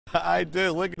I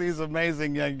do. Look at these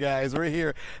amazing young guys. We're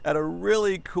here at a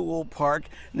really cool park.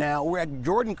 Now, we're at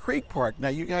Jordan Creek Park. Now,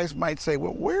 you guys might say,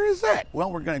 well, where is that?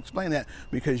 Well, we're going to explain that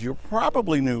because you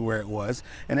probably knew where it was.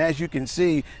 And as you can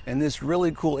see in this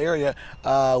really cool area,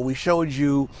 we showed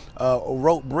you a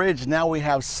rope bridge. Now we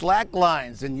have slack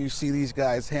lines, and you see these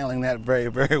guys handling that very,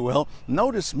 very well.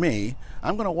 Notice me.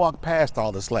 I'm going to walk past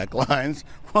all the slack lines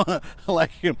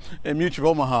like in Mutual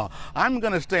Omaha. I'm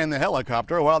going to stay in the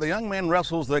helicopter while the young man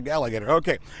wrestles the alligator.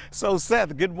 Okay, so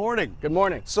Seth, good morning. Good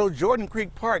morning. So Jordan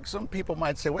Creek Park, some people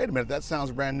might say, wait a minute, that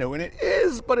sounds brand new. And it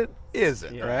is, but it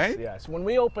isn't, Yes, right? Yes. When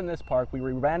we opened this park, we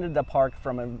rebranded the park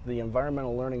from the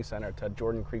Environmental Learning Center to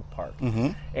Jordan Creek Park.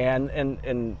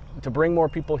 And to bring more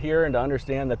people here and to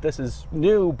understand that this is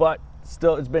new, but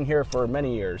still it's been here for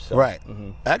many years. So. Right.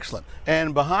 Excellent.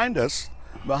 And behind us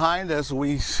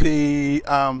we see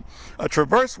a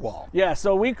traverse wall. Yeah,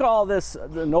 so we call this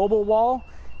the Noble Wall,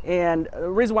 and the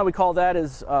reason why we call that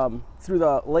is through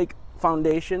the Lake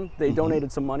Foundation, they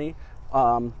donated some money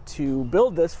to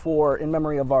build this in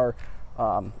memory of our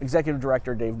executive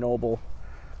director, Dave Noble.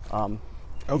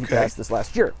 He passed this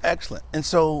last year. Excellent. And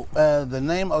so the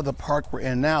name of the park we're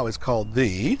in now is called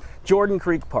the Jordan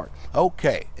Creek Park.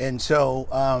 Okay. And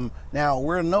so now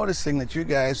we're noticing that you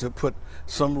guys have put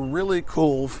some really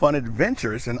cool, fun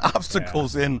adventures and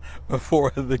obstacles in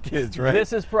for the kids, right?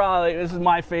 This is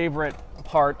my favorite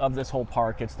part of this whole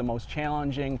park. It's the most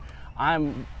challenging.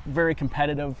 I'm very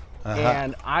competitive.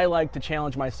 And I like to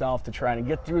challenge myself to try and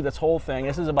get through this whole thing.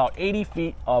 This is about 80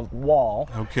 feet of wall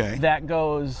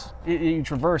that you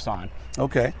traverse on.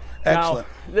 Okay, excellent.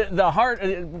 Now,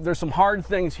 there's some hard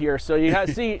things here. So you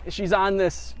see she's on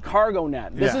this cargo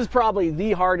net. This is probably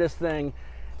the hardest thing.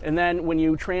 And then when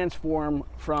you transform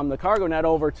from the cargo net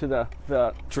over to the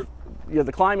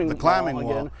climbing wall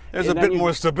again, there's a bit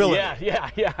more stability.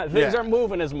 Yeah. Things aren't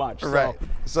moving as much. Right.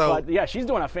 But yeah, she's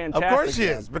doing a fantastic job. Of course she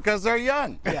is, because they're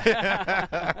young.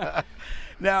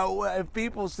 Now, if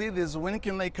people see this, when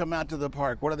can they come out to the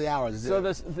park? What are the hours? So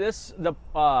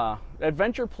the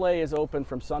Adventure Play is open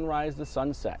from sunrise to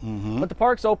sunset, but the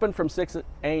park's open from 6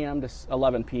 a.m. to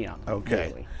 11 p.m. Okay.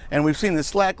 Daily. And we've seen the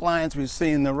slack lines, we've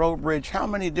seen the rope bridge. How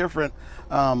many different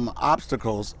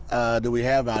obstacles do we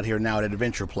have out here now at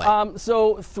Adventure Play?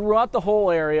 So throughout the whole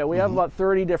area, we have about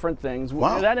 30 different things.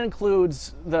 Wow. That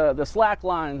includes the slack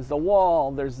lines, the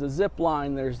wall, there's the zip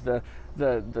line, there's the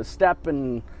step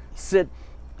and sit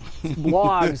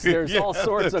logs. There's all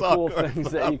sorts of cool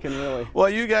things that you can really. Well,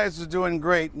 you guys are doing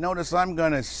great. Notice I'm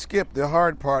going to skip the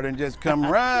hard part and just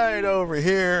come right over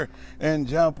here and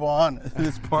jump on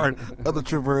this part of the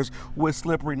traverse with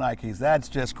slippery Nikes. That's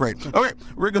just great. Okay,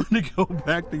 we're going to go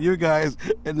back to you guys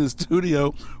in the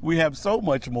studio. We have so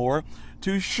much more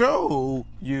to show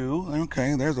you.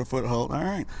 Okay, there's a foothold. All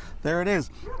right, there it is.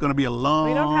 It's going to be a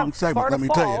long segment, let me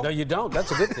tell you. No, you don't.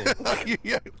 That's a good thing.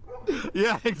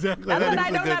 Yeah, exactly. Not that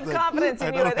I don't have confidence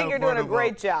in you. I think you're doing a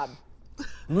great job.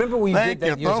 Remember we did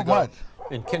that years ago much.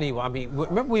 in Kenny. I mean,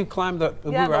 remember we climbed the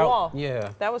Yeah, the wall.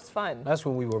 Yeah, That was fun. that's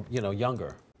when we were,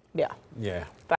 younger. Yeah. Yeah.